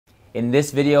In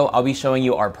this video, I'll be showing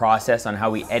you our process on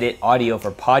how we edit audio for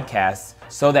podcasts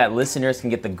so that listeners can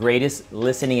get the greatest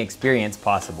listening experience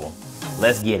possible.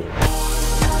 Let's get it.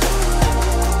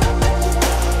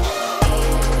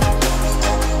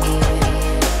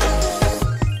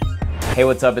 Hey,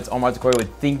 what's up? It's Omar Eltakrori with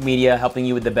Think Media, helping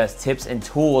you with the best tips and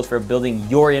tools for building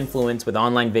your influence with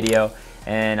online video.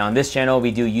 And on this channel, we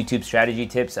do YouTube strategy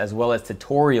tips as well as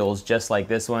tutorials just like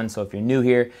this one. So if you're new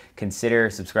here, consider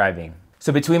subscribing.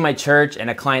 So between my church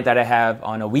and a client that I have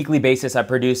on a weekly basis, I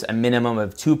produce a minimum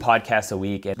of 2 podcasts a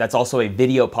week. That's also a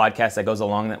video podcast that goes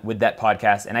along with that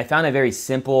podcast. And I found a very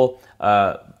simple,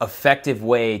 effective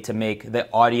way to make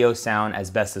the audio sound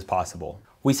as best as possible.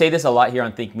 We say this a lot here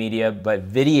on Think Media, but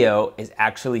video is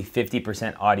actually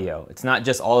 50% audio. It's not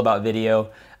just all about video.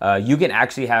 You can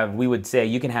actually have, we would say,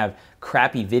 you can have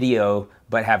crappy video,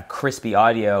 but have crispy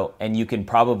audio, and you can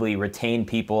probably retain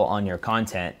people on your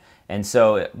content. And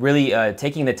so really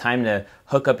taking the time to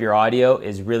hook up your audio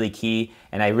is really key,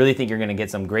 and I really think you're gonna get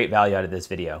some great value out of this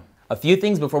video. A few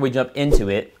things before we jump into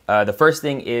it. The first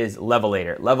thing is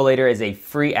Levelator. Levelator is a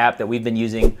free app that we've been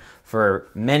using for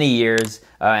many years,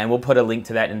 and we'll put a link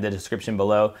to that in the description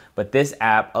below. But this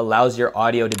app allows your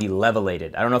audio to be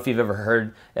levelated. I don't know if you've ever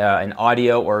heard an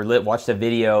audio or watched a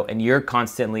video and you're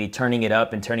constantly turning it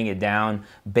up and turning it down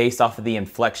based off of the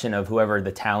inflection of whoever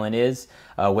the talent is.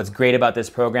 What's great about this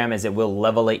program is it will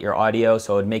levelate your audio,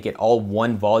 so it would make it all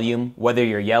one volume. Whether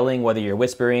you're yelling, whether you're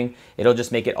whispering, it'll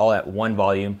just make it all at one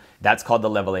volume. That's called the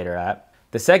Levelator app.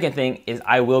 The second thing is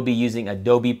I will be using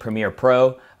Adobe Premiere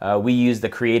Pro. We use the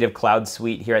Creative Cloud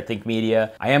Suite here at Think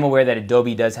Media. I am aware that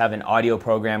Adobe does have an audio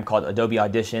program called Adobe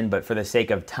Audition, but for the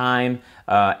sake of time,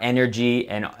 energy,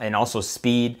 and also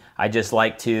speed, I just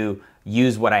like to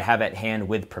use what I have at hand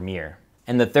with Premiere.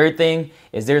 And the third thing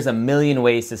is there's a million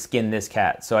ways to skin this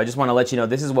cat. So I just want to let you know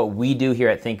this is what we do here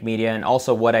at Think Media and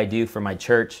also what I do for my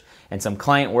church and some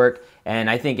client work. And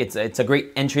I think it's a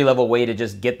great entry-level way to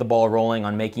just get the ball rolling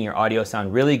on making your audio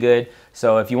sound really good.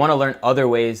 So if you want to learn other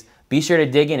ways, be sure to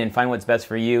dig in and find what's best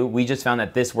for you. We just found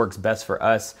that this works best for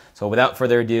us. So without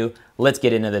further ado, let's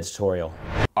get into the tutorial.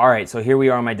 All right, so here we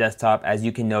are on my desktop. As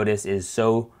you can notice, is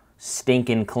so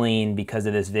stinking clean because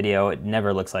of this video. It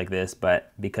never looks like this,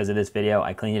 but because of this video,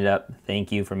 I cleaned it up.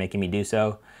 Thank you for making me do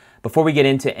so. Before we get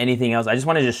into anything else, I just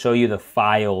want to just show you the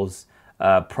files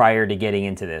prior to getting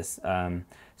into this.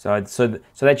 So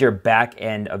that your back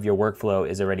end of your workflow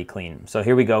is already clean. So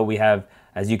here we go. We have,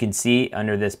 as you can see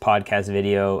under this podcast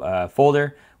video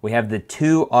folder, we have the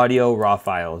 2 audio raw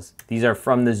files. These are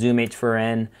from the Zoom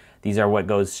H4n. These are what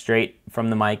goes straight from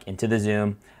the mic into the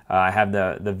Zoom. I have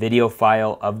the video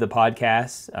file of the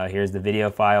podcast. Here's the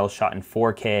video file shot in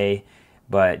 4K,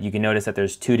 but you can notice that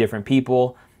there's 2 different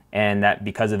people, and that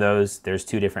because of those, there's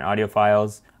 2 different audio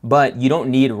files. But you don't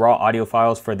need raw audio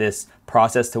files for this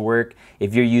process to work.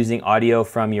 If you're using audio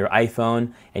from your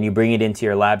iPhone and you bring it into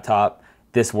your laptop,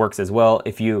 this works as well.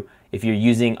 If you're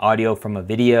using audio from a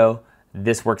video,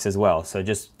 this works as well. So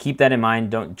just keep that in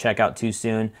mind. Don't check out too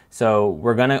soon. So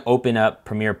we're gonna open up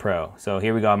Premiere Pro. So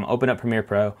here we go. I'm gonna open up Premiere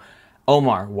Pro.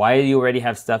 Omar, why do you already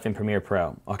have stuff in Premiere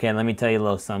Pro? Okay, let me tell you a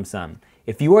little some.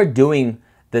 If you are doing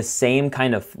the same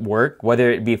kind of work, whether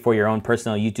it be for your own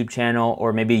personal YouTube channel,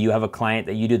 or maybe you have a client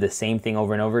that you do the same thing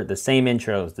over and over, the same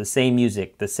intros, the same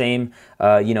music, the same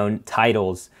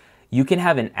titles, you can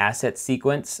have an asset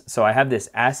sequence. So I have this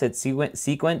asset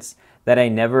sequence that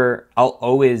I'll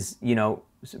always,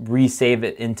 resave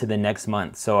it into the next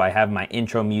month. So I have my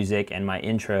intro music and my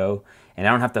intro, and I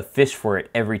don't have to fish for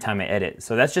it every time I edit.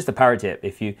 So that's just a power tip.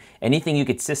 Anything you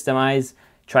could systemize,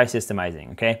 try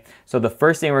systemizing, okay? So the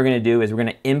first thing we're gonna do is we're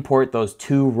gonna import those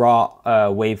 2 raw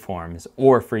waveforms,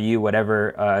 or for you,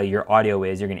 whatever your audio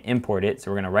is, you're gonna import it. So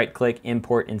we're gonna right click,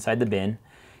 import inside the bin.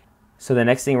 So the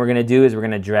next thing we're gonna do is we're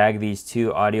gonna drag these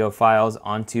 2 audio files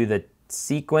onto the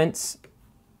sequence.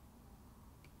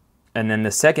 And then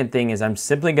the second thing is I'm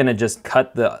simply gonna just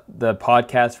cut the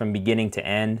podcast from beginning to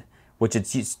end, which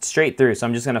it's straight through. So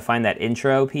I'm just gonna find that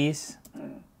intro piece.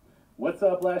 What's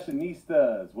up,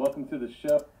 Lashinistas? Welcome to the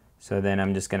show. So then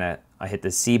I hit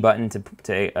the C button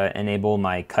to enable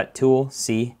my cut tool,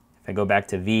 C. If I go back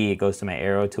to V, it goes to my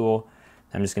arrow tool.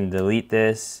 I'm just gonna delete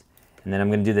this, and then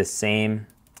I'm gonna do the same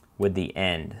with the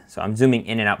end. So I'm zooming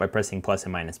in and out by pressing plus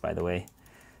and minus, by the way.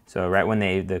 So right when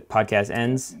the podcast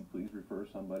ends. Please refer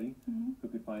somebody who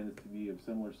could find this to be of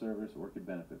similar service or could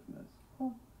benefit from this.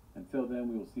 Cool. Until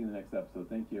then, we will see you in the next episode.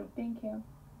 Thank you. Thank you.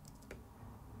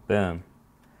 Boom.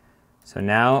 So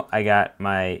now I got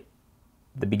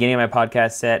the beginning of my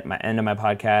podcast set, my end of my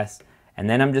podcast, and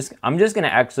then I'm just gonna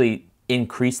actually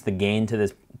increase the gain to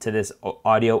this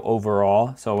audio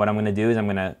overall. So what I'm gonna do is I'm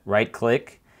gonna right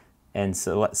click, and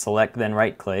select then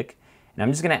right click. And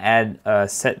I'm just gonna add,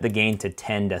 set the gain to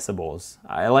 10 decibels.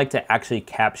 I like to actually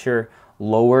capture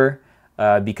lower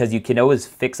because you can always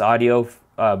fix audio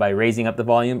by raising up the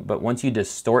volume, but once you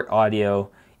distort audio,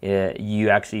 you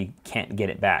actually can't get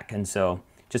it back. And so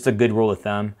just a good rule of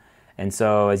thumb. And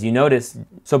so as you notice,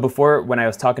 so before when I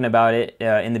was talking about it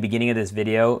in the beginning of this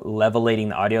video, levelating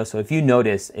the audio. So if you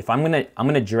notice, if I'm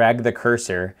gonna drag the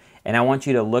cursor and I want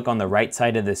you to look on the right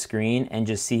side of the screen and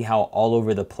just see how all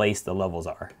over the place the levels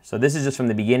are. So this is just from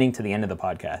the beginning to the end of the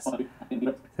podcast.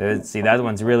 So see, that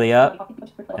one's really up,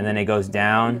 and then it goes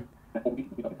down,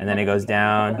 and then it goes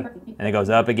down, and it goes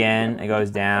up again, it goes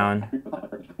down.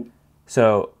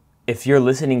 So if you're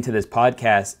listening to this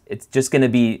podcast, it's just gonna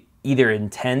be either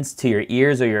intense to your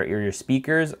ears or your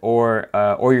speakers, or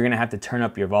you're gonna have to turn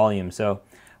up your volume. So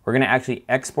we're gonna actually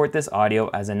export this audio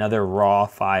as another raw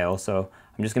file. So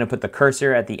I'm just gonna put the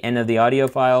cursor at the end of the audio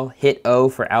file, hit O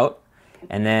for out,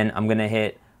 and then I'm gonna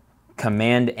hit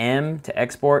Command M to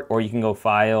export, or you can go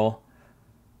File,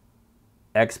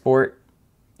 Export,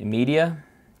 Media.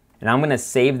 And I'm gonna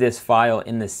save this file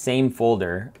in the same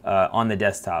folder on the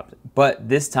desktop. But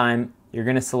this time, you're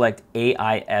gonna select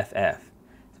AIFF.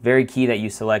 It's very key that you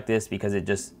select this because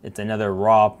it's another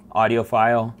raw audio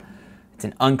file. It's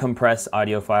an uncompressed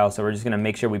audio file, so we're just gonna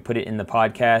make sure we put it in the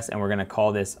podcast, and we're gonna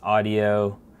call this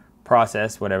audio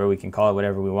process, whatever, we can call it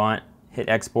whatever we want. Hit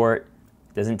export,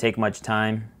 doesn't take much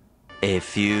time. A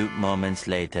few moments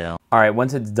later. All right,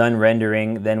 once it's done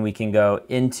rendering, then we can go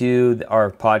into our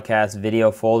podcast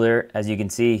video folder. As you can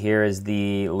see, here is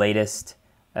the latest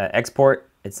export.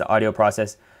 It's the audio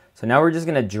process. So now we're just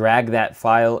gonna drag that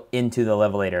file into the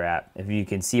Levelator app. If you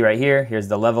can see right here, here's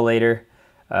the Levelator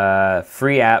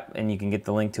free app, and you can get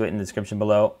the link to it in the description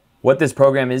below. What this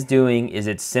program is doing is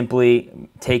it's simply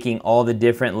taking all the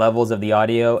different levels of the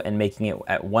audio and making it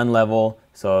at one level.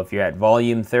 So if you're at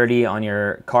volume 30 on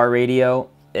your car radio,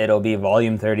 it'll be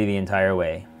volume 30 the entire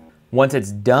way. Once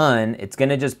it's done, it's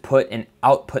gonna just put an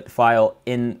output file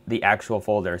in the actual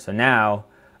folder. So now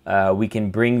we can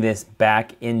bring this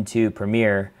back into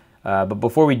Premiere. But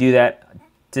before we do that,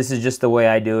 this is just the way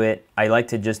I do it. I like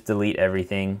to just delete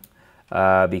everything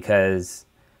because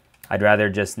I'd rather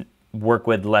just work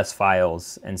with less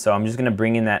files. And so I'm just gonna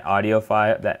bring in that audio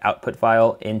file, that output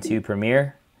file into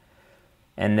Premiere.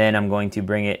 And then I'm going to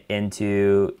bring it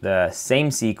into the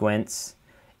same sequence.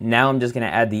 Now I'm just gonna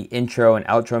add the intro and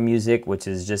outro music, which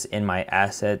is just in my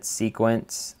assets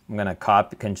sequence. I'm gonna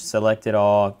select it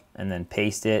all and then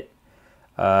paste it.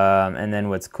 And then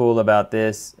what's cool about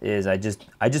this is I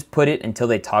just put it until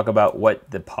they talk about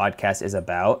what the podcast is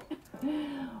about.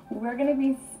 We're gonna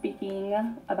be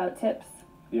speaking about tips.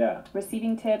 Yeah.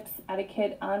 Receiving tips,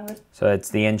 etiquette on. So it's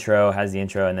the intro, has the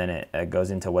intro, and then it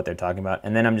goes into what they're talking about.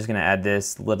 And then I'm just gonna add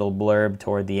this little blurb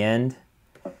toward the end.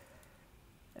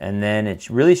 And then it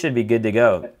really should be good to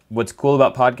go. What's cool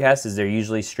about podcasts is they're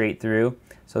usually straight through.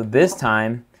 So this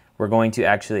time, we're going to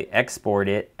actually export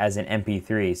it as an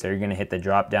MP3. So you're gonna hit the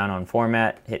drop down on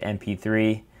format, hit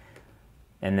MP3,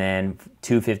 and then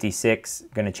 256,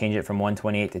 gonna change it from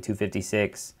 128 to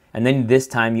 256. And then this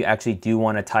time you actually do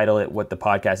want to title it what the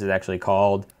podcast is actually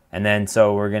called. And then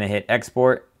so we're gonna hit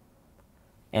export,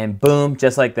 and boom,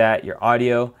 just like that, your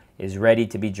audio is ready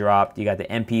to be dropped. You got the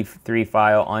MP3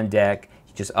 file on deck.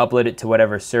 You just upload it to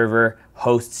whatever server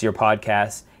hosts your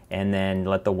podcast, and then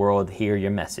let the world hear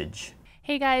your message.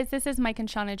 Hey guys, this is Mike and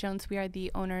Shauna Jones. We are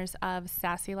the owners of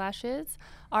Sassy Lashes.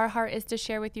 Our heart is to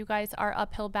share with you guys our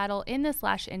uphill battle in this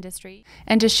lash industry,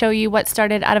 and to show you what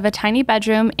started out of a tiny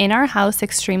bedroom in our house,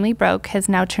 extremely broke, has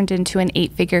now turned into an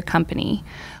 8-figure company.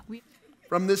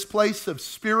 From this place of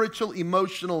spiritual,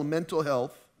 emotional, and mental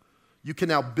health, you can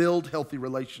now build healthy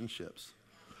relationships.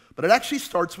 But it actually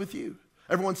starts with you.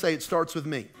 Everyone say, it starts with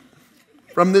me.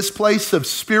 From this place of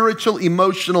spiritual,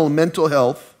 emotional, and mental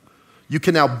health, you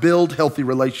can now build healthy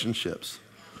relationships.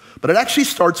 But it actually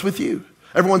starts with you.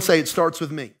 Everyone say, it starts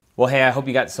with me. Well, hey, I hope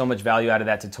you got so much value out of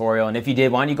that tutorial. And if you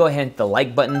did, why don't you go ahead and hit the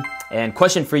like button. And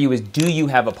question for you is, do you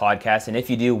have a podcast? And if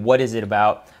you do, what is it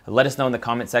about? Let us know in the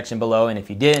comment section below. And if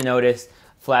you didn't notice,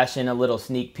 flash in a little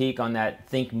sneak peek on that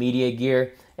Think Media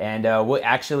gear. And we'll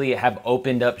actually have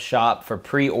opened up shop for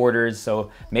pre-orders, so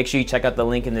make sure you check out the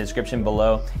link in the description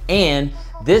below. And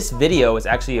this video is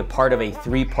actually a part of a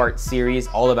 3-part series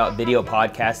all about video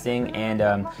podcasting,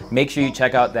 and make sure you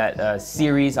check out that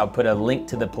series. I'll put a link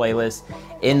to the playlist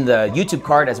in the YouTube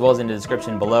card as well as in the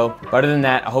description below. But other than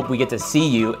that, I hope we get to see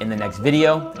you in the next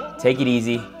video. Take it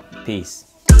easy. Peace.